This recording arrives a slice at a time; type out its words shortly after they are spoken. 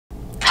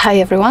Hi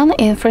everyone,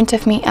 in front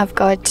of me I've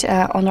got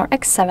Honor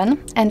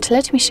X7, and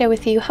let me share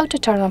with you how to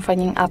turn on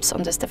finding apps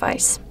on this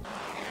device.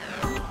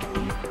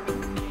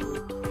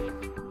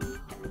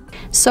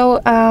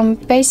 So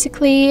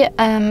basically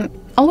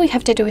all we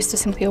have to do is to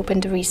simply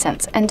open the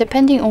recents, and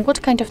depending on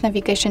what kind of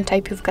navigation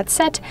type you've got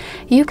set,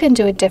 you can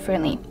do it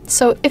differently.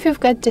 So if you've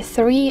got the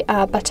three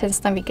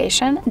buttons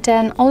navigation,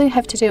 then all you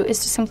have to do is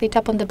to simply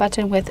tap on the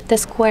button with the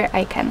square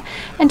icon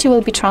and you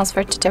will be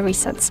transferred to the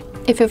recents.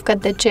 If you've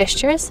got the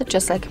gestures,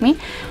 just like me,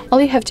 all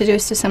you have to do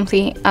is to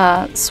simply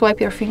swipe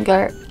your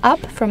finger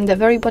up from the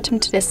very bottom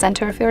to the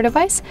center of your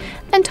device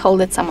and hold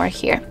it somewhere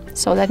here.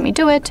 So let me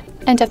do it,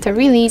 and after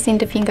releasing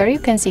the finger you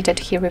can see that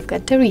here we've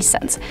got the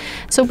recents.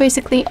 So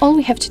basically all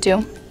we have to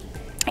do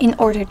in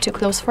order to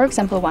close, for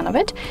example, one of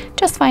it,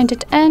 just find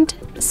it and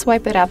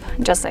swipe it up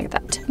just like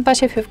that.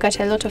 But if you've got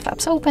a lot of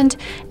apps opened,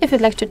 if you'd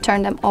like to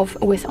turn them off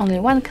with only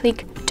one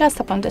click, just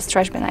tap on the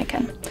trash bin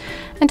icon.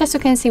 And as you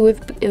can see,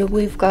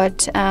 we've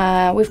got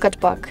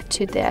back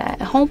to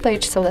the home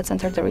page. So let's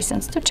enter the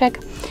recents to check,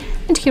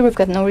 and here we've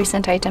got no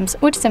recent items,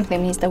 which simply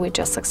means that we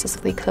just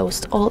successfully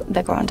closed all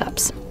background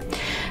apps.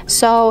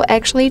 So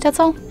actually that's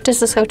all.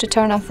 This is how to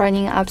turn on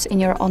finding apps in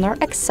your Honor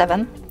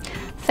X7.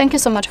 Thank you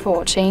so much for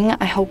watching.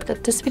 I hope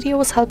that this video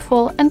was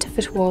helpful, and if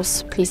it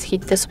was, please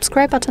hit the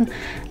subscribe button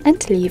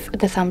and leave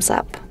the thumbs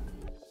up.